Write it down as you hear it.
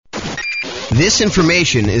This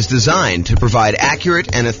information is designed to provide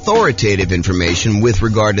accurate and authoritative information with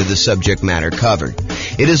regard to the subject matter covered.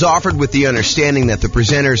 It is offered with the understanding that the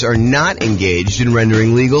presenters are not engaged in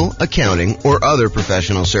rendering legal, accounting, or other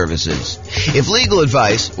professional services. If legal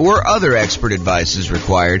advice or other expert advice is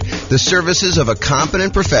required, the services of a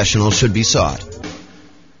competent professional should be sought.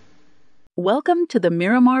 Welcome to the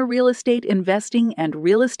Miramar Real Estate Investing and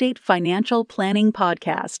Real Estate Financial Planning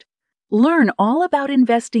Podcast. Learn all about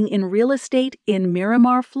investing in real estate in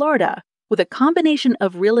Miramar, Florida, with a combination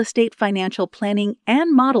of real estate financial planning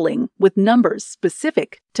and modeling with numbers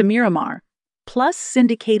specific to Miramar, plus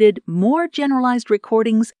syndicated, more generalized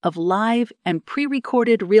recordings of live and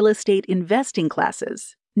pre-recorded real estate investing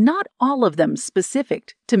classes, not all of them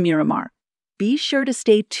specific to Miramar. Be sure to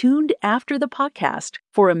stay tuned after the podcast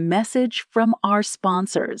for a message from our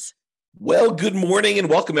sponsors. Well, good morning and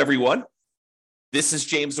welcome, everyone. This is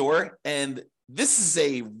James Orr, and this is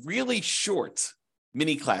a really short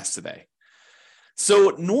mini class today.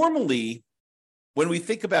 So normally, when we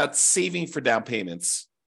think about saving for down payments,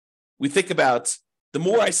 we think about the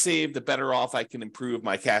more I save, the better off I can improve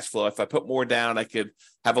my cash flow. If I put more down, I could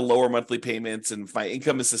have a lower monthly payment, and if my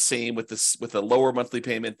income is the same with a lower monthly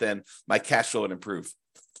payment, then my cash flow would improve.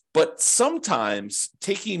 But sometimes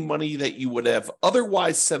taking money that you would have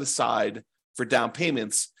otherwise set aside for down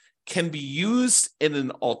payments can be used in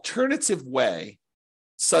an alternative way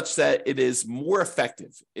such that it is more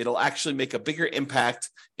effective. It'll actually make a bigger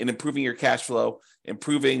impact in improving your cash flow,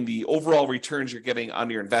 improving the overall returns you're getting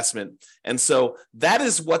on your investment. And so that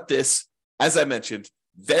is what this, as I mentioned,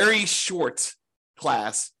 very short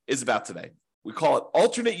class is about today. We call it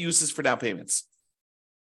alternate uses for down payments.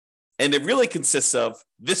 And it really consists of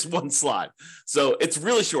this one slide. So it's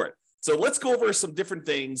really short. So let's go over some different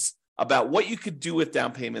things about what you could do with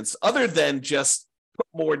down payments other than just put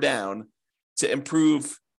more down to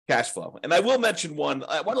improve cash flow. And I will mention one.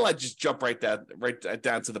 Why don't I just jump right down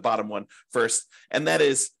to the bottom one first? And that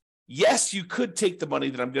is, yes, you could take the money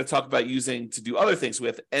that I'm going to talk about using to do other things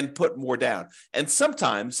with and put more down. And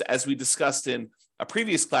sometimes, as we discussed in a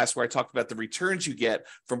previous class where I talked about the returns you get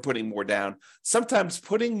from putting more down, sometimes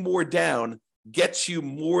putting more down gets you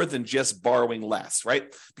more than just borrowing less,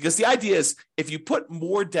 right? Because the idea is if you put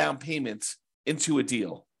more down payment into a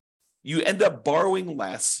deal, you end up borrowing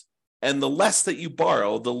less, and the less that you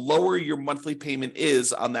borrow, the lower your monthly payment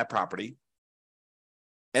is on that property.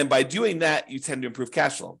 And by doing that, you tend to improve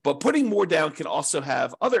cash flow. But putting more down can also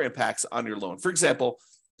have other impacts on your loan. For example,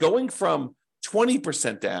 going from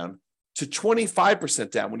 20% down to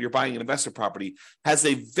 25% down when you're buying an investment property has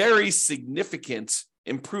a very significant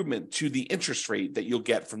improvement to the interest rate that you'll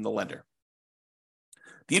get from the lender.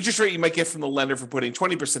 The interest rate you might get from the lender for putting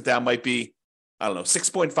 20% down might be,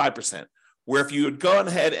 6.5%. Where if you had gone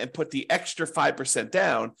ahead and put the extra 5%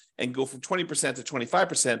 down and go from 20% to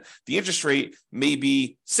 25%, the interest rate may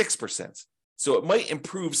be 6%. So it might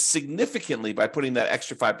improve significantly by putting that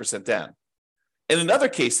extra 5% down. And in other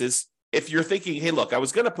cases, if you're thinking, hey, look, I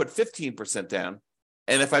was going to put 15% down,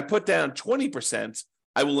 and if I put down 20%,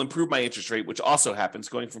 I will improve my interest rate, which also happens.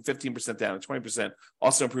 Going from 15% down to 20%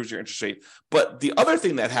 also improves your interest rate. But the other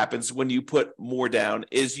thing that happens when you put more down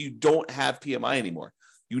is you don't have PMI anymore.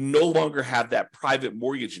 You no longer have that private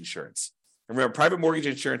mortgage insurance. Remember, private mortgage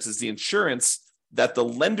insurance is the insurance that the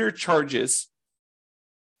lender charges,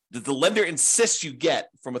 that the lender insists you get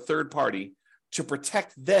from a third party to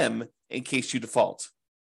protect them in case you default.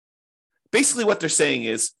 Basically, what they're saying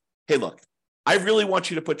is, hey, look, I really want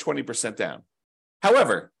you to put 20% down.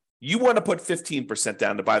 However, you want to put 15%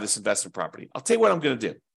 down to buy this investment property. I'll tell you what I'm going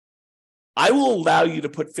to do. I will allow you to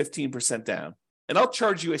put 15% down, and I'll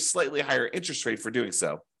charge you a slightly higher interest rate for doing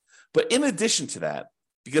so. But in addition to that,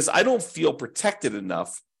 because I don't feel protected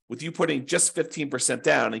enough with you putting just 15%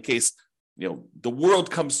 down in case the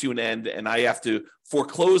world comes to an end and I have to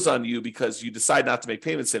foreclose on you because you decide not to make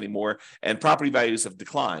payments anymore and property values have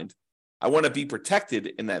declined, I want to be protected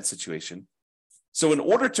in that situation. So in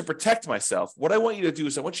order to protect myself, what I want you to do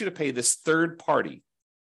is I want you to pay this third party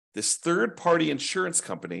insurance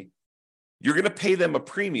company. You're going to pay them a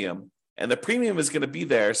premium, and the premium is going to be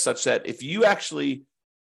there such that if you actually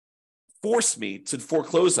force me to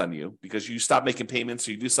foreclose on you because you stop making payments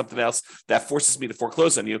or you do something else that forces me to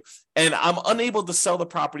foreclose on you, and I'm unable to sell the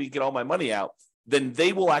property, get all my money out, then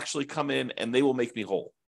they will actually come in and they will make me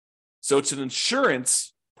whole. So it's an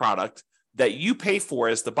insurance product that you pay for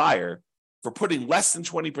as the buyer for putting less than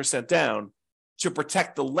 20% down to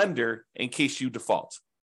protect the lender in case you default.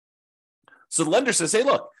 So the lender says, hey,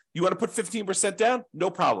 look, you want to put 15% down? No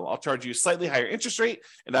problem. I'll charge you a slightly higher interest rate,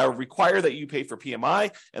 and I will require that you pay for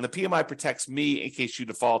PMI, and the PMI protects me in case you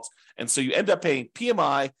default. And so you end up paying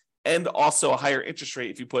PMI and also a higher interest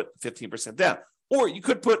rate if you put 15% down. Or you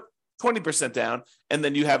could put 20% down, and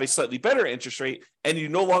then you have a slightly better interest rate, and you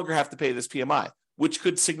no longer have to pay this PMI, which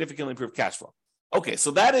could significantly improve cash flow. Okay,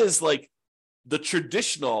 so that is like the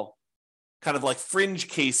traditional kind of like fringe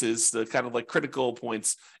cases, the kind of like critical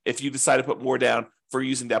points if you decide to put more down for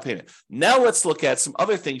using down payment. Now let's look at some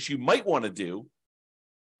other things you might want to do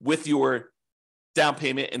with your down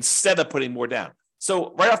payment instead of putting more down.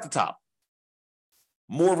 So right off the top,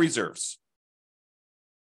 more reserves.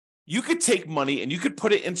 You could take money and you could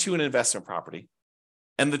put it into an investment property.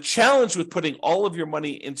 And the challenge with putting all of your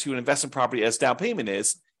money into an investment property as down payment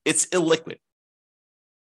is it's illiquid.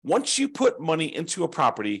 Once you put money into a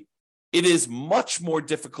property, it is much more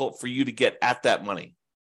difficult for you to get at that money.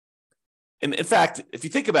 And in fact, if you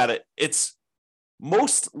think about it, it's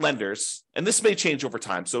most lenders, and this may change over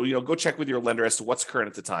time. So, go check with your lender as to what's current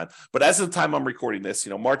at the time. But as of the time I'm recording this,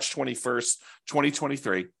 March 21st,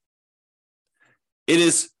 2023, it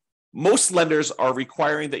is most lenders are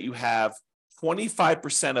requiring that you have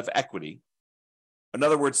 25% of equity. In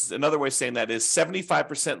other words, another way of saying that is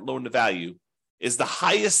 75% loan to value is the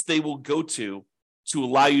highest they will go to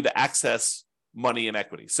allow you to access money and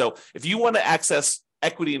equity. So if you want to access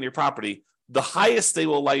equity in your property, the highest they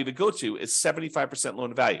will allow you to go to is 75% loan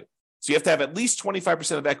to value. So you have to have at least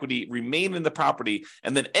 25% of equity remain in the property,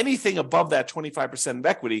 and then anything above that 25% of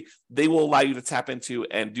equity, they will allow you to tap into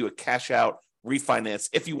and do a cash out refinance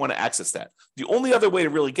if you want to access that. The only other way to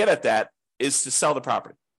really get at that is to sell the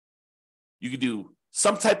property. You could do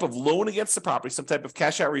some type of loan against the property, some type of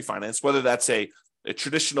cash out refinance, whether that's a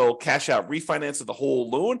traditional cash out refinance of the whole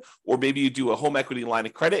loan, or maybe you do a home equity line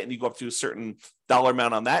of credit and you go up to a certain dollar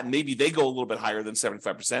amount on that, and maybe they go a little bit higher than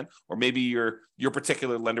 75%, or maybe your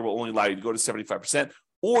particular lender will only allow you to go to 75%,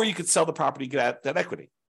 or you could sell the property, get at that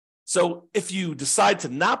equity. So if you decide to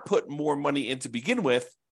not put more money in to begin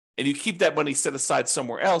with, and you keep that money set aside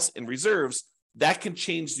somewhere else in reserves, that can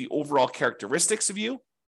change the overall characteristics of you.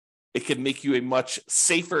 It can make you a much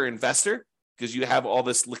safer investor because you have all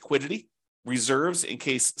this liquidity, reserves in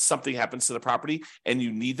case something happens to the property and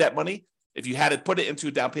you need that money. If you had to put it into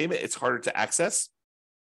a down payment, it's harder to access.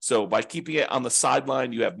 So by keeping it on the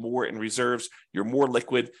sideline, you have more in reserves, you're more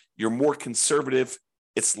liquid, you're more conservative,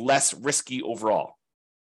 it's less risky overall.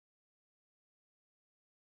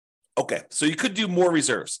 Okay, so you could do more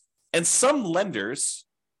reserves. And some lenders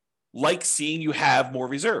like seeing you have more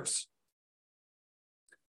reserves.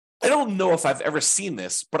 I don't know if I've ever seen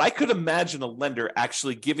this, but I could imagine a lender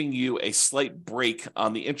actually giving you a slight break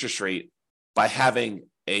on the interest rate by having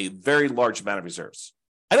a very large amount of reserves.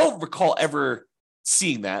 I don't recall ever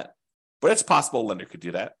seeing that, but it's possible a lender could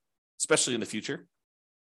do that, especially in the future,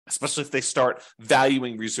 especially if they start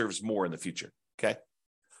valuing reserves more in the future, okay?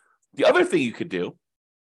 The other thing you could do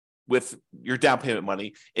with your down payment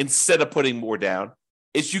money, instead of putting more down,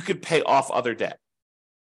 is you could pay off other debt.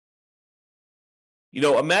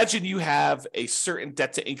 Imagine you have a certain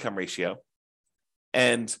debt to income ratio,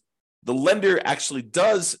 and the lender actually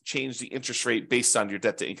does change the interest rate based on your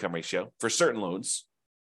debt to income ratio for certain loans.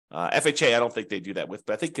 FHA, I don't think they do that with,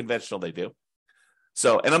 but I think conventional they do.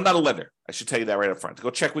 So, and I'm not a lender. I should tell you that right up front. Go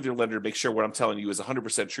check with your lender to make sure what I'm telling you is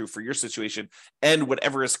 100% true for your situation and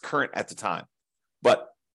whatever is current at the time. But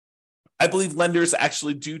I believe lenders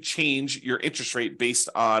actually do change your interest rate based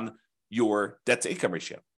on your debt to income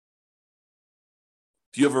ratio.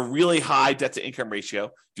 If you have a really high debt to income ratio,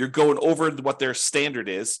 if you're going over what their standard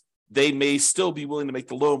is, they may still be willing to make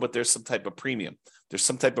the loan, but there's some type of premium. There's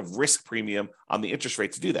some type of risk premium on the interest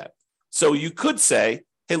rate to do that. So you could say,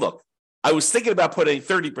 hey, look, I was thinking about putting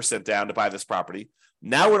 30% down to buy this property.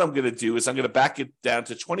 Now what I'm going to do is I'm going to back it down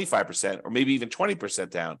to 25% or maybe even 20%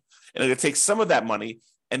 down. And I'm going to take some of that money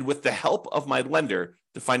and with the help of my lender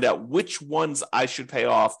to find out which ones I should pay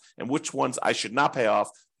off and which ones I should not pay off,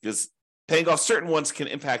 because paying off certain ones can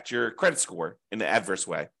impact your credit score in an adverse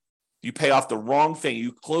way. You pay off the wrong thing.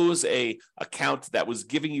 You close a account that was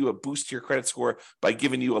giving you a boost to your credit score by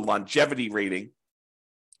giving you a longevity rating.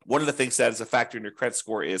 One of the things that is a factor in your credit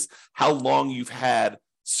score is how long you've had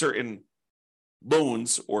certain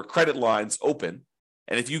loans or credit lines open.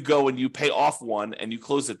 And if you go and you pay off one and you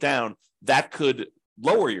close it down, that could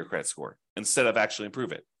lower your credit score instead of actually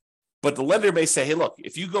improve it. But the lender may say, hey, look,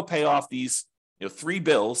 if you go pay off these 3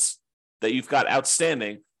 bills that you've got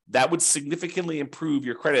outstanding, that would significantly improve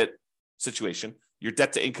your credit situation, your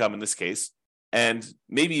debt to income in this case. and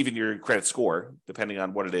maybe even your credit score, depending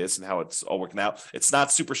on what it is and how it's all working out. It's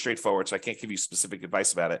not super straightforward, so I can't give you specific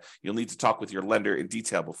advice about it. You'll need to talk with your lender in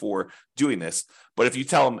detail before doing this. But if you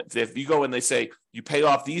tell them, if you go and they say, you pay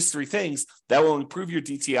off these 3 things, that will improve your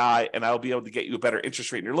DTI and I'll be able to get you a better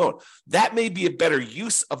interest rate in your loan. That may be a better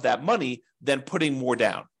use of that money than putting more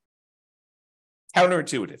down.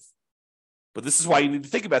 Counterintuitive. But this is why you need to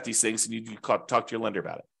think about these things and you need to talk to your lender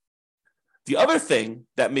about it. The other thing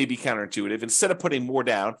that may be counterintuitive, instead of putting more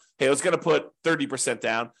down, hey, I was going to put 30%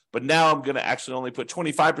 down, but now I'm going to actually only put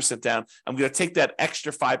 25% down. I'm going to take that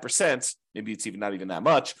extra 5%, maybe it's even not even that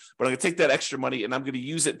much, but I'm going to take that extra money and I'm going to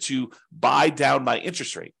use it to buy down my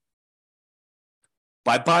interest rate.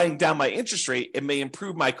 By buying down my interest rate, it may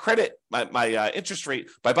improve my credit, my interest rate.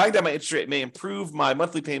 By buying down my interest rate, it may improve my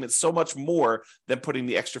monthly payments so much more than putting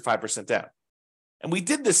the extra 5% down. And we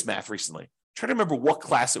did this math recently. I'm trying to remember what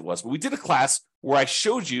class it was, but we did a class where I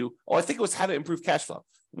showed you, I think it was how to improve cash flow.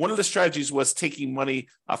 One of the strategies was taking money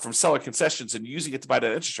from seller concessions and using it to buy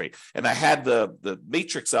down interest rate. And I had the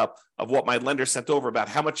matrix up of what my lender sent over about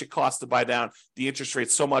how much it costs to buy down the interest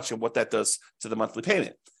rate so much and what that does to the monthly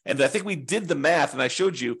payment. And I think we did the math and I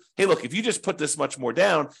showed you, hey, look, if you just put this much more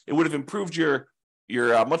down, it would have improved your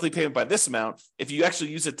monthly payment by this amount. If you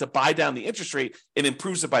actually use it to buy down the interest rate, it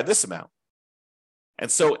improves it by this amount. And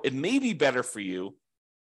so it may be better for you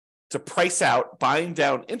to price out buying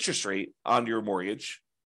down interest rate on your mortgage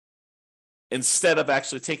instead of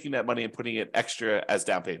actually taking that money and putting it extra as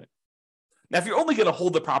down payment. Now, if you're only going to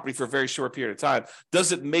hold the property for a very short period of time,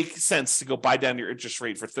 does it make sense to go buy down your interest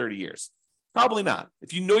rate for 30 years? Probably not.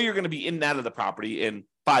 If you know you're going to be in and out of the property in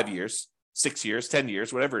 5 years, 6 years, 10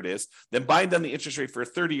 years, whatever it is, then buying down the interest rate for a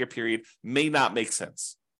 30-year period may not make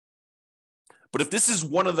sense. But if this is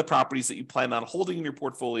one of the properties that you plan on holding in your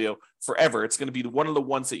portfolio forever, it's going to be one of the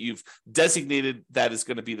ones that you've designated that is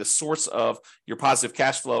going to be the source of your positive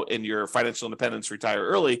cash flow in your financial independence, retire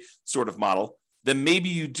early sort of model, then maybe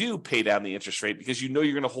you do pay down the interest rate because you know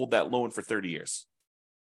you're going to hold that loan for 30 years.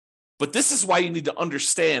 But this is why you need to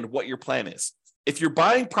understand what your plan is. If you're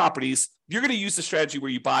buying properties, you're going to use the strategy where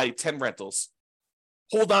you buy 10 rentals,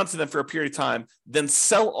 hold on to them for a period of time, then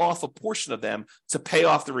sell off a portion of them to pay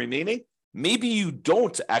off the remaining. Maybe you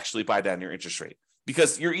don't actually buy down your interest rate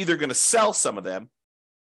because you're either going to sell some of them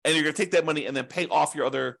and you're going to take that money and then pay off your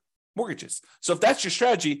other mortgages. So if that's your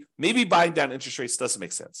strategy, maybe buying down interest rates doesn't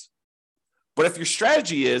make sense. But if your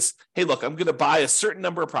strategy is, hey, look, I'm going to buy a certain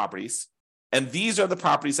number of properties, and these are the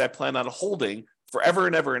properties I plan on holding forever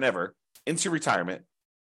and ever and ever into retirement,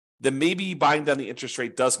 then maybe buying down the interest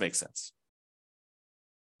rate does make sense.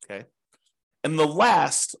 Okay. And the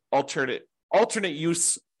last alternate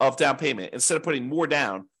use of down payment, instead of putting more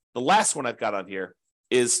down, the last one I've got on here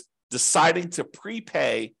is deciding to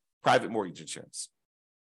prepay private mortgage insurance.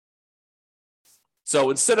 So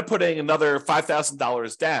instead of putting another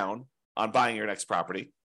 $5,000 down on buying your next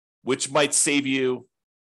property, which might save you,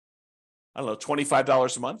 I don't know,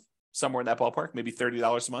 $25 a month, somewhere in that ballpark, maybe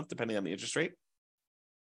 $30 a month, depending on the interest rate,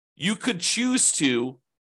 you could choose to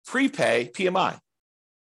prepay PMI.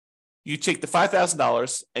 You take the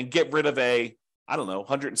 $5,000 and get rid of a, I don't know,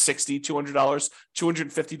 $160, $200,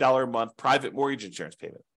 $250 a month private mortgage insurance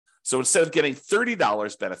payment. So instead of getting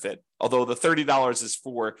 $30 benefit, although the $30 is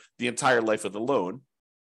for the entire life of the loan,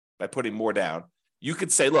 by putting more down, you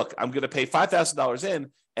could say, look, I'm going to pay $5,000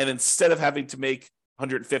 in, and instead of having to make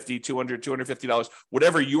 $150, $200, $250,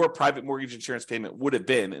 whatever your private mortgage insurance payment would have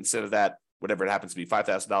been, instead of that, whatever it happens to be,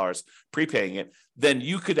 $5,000 prepaying it, then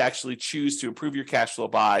you could actually choose to improve your cash flow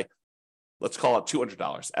by, let's call it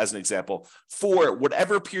 $200 as an example, for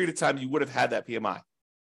whatever period of time you would have had that PMI.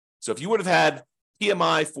 So if you would have had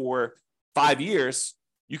PMI for 5 years,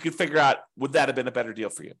 you could figure out, would that have been a better deal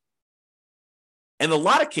for you? In a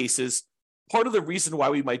lot of cases, part of the reason why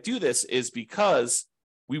we might do this is because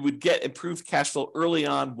we would get improved cash flow early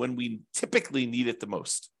on when we typically need it the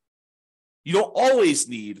most. You don't always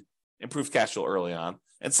need improved cash flow early on.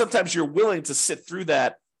 And sometimes you're willing to sit through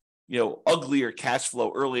that, uglier cash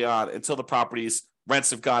flow early on until the property's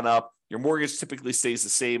rents have gone up. Your mortgage typically stays the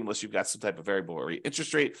same unless you've got some type of variable rate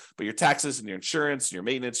interest rate, but your taxes and your insurance, and your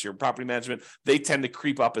maintenance, your property management, they tend to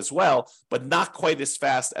creep up as well, but not quite as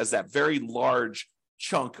fast as that very large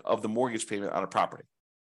chunk of the mortgage payment on a property.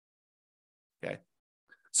 Okay.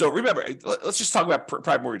 So remember, let's just talk about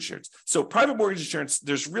private mortgage insurance. So private mortgage insurance,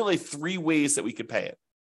 there's really 3 ways that we could pay it.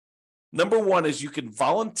 Number one is you can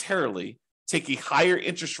voluntarily take a higher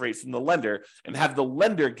interest rate from the lender and have the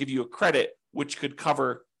lender give you a credit which could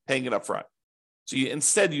cover paying it up front. So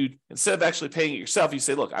instead of actually paying it yourself, you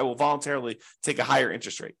say, look, I will voluntarily take a higher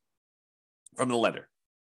interest rate from the lender.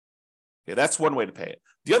 Okay, that's one way to pay it.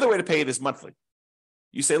 The other way to pay it is monthly.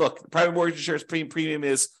 You say, look, the private mortgage insurance premium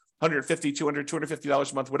is $150, $200,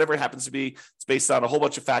 $250 a month, whatever it happens to be. It's based on a whole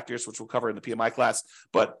bunch of factors, which we'll cover in the PMI class.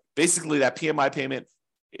 But basically, that PMI payment,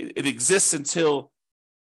 it exists until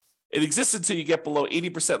you get below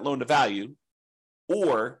 80% loan to value,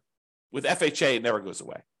 or with FHA, it never goes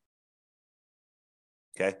away.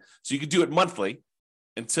 Okay, so you can do it monthly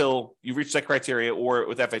until you reach that criteria, or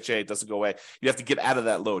with FHA, it doesn't go away. You have to get out of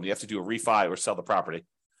that loan. You have to do a refi or sell the property,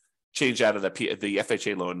 change out of the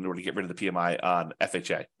FHA loan in order to get rid of the PMI on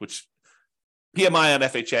FHA, which PMI on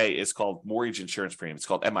FHA is called mortgage insurance premium. It's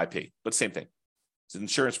called MIP, but same thing. It's an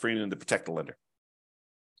insurance premium to protect the lender.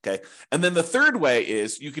 Okay. And then the third way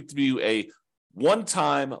is you could do a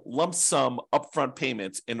one-time lump sum upfront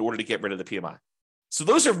payment in order to get rid of the PMI. So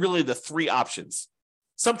those are really the three options.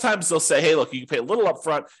 Sometimes they'll say, hey, look, you can pay a little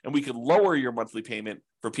upfront and we could lower your monthly payment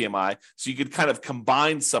for PMI. So you could kind of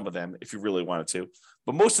combine some of them if you really wanted to.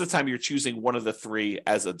 But most of the time you're choosing one of the three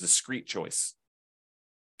as a discrete choice.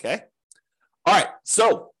 Okay. All right.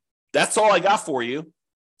 So that's all I got for you.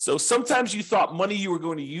 So sometimes you thought money you were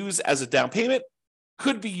going to use as a down payment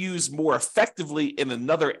could be used more effectively in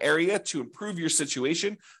another area to improve your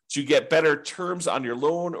situation, to get better terms on your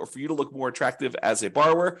loan, or for you to look more attractive as a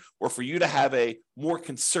borrower, or for you to have a more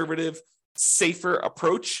conservative, safer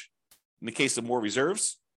approach in the case of more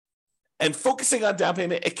reserves. And focusing on down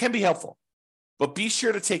payment, it can be helpful, but be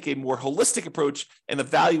sure to take a more holistic approach and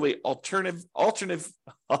evaluate alternate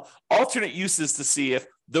uses to see if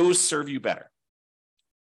those serve you better.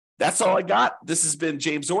 That's all I got. This has been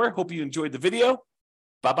James Orr. Hope you enjoyed the video.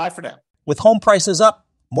 Bye-bye for now. With home prices up,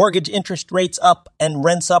 mortgage interest rates up, and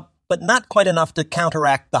rents up, but not quite enough to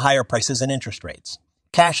counteract the higher prices and interest rates.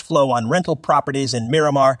 Cash flow on rental properties in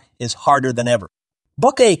Miramar is harder than ever.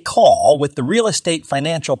 Book a call with the Real Estate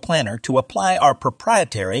Financial Planner to apply our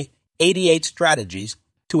proprietary 88 strategies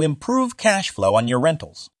to improve cash flow on your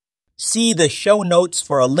rentals. See the show notes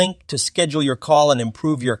for a link to schedule your call and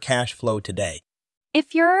improve your cash flow today.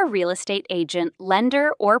 If you're a real estate agent,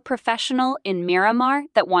 lender, or professional in Miramar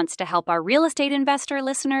that wants to help our real estate investor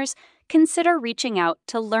listeners, consider reaching out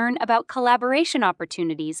to learn about collaboration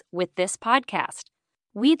opportunities with this podcast.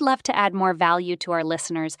 We'd love to add more value to our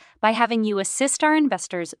listeners by having you assist our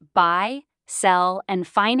investors buy, sell, and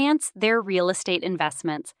finance their real estate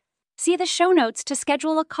investments. See the show notes to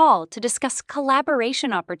schedule a call to discuss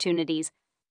collaboration opportunities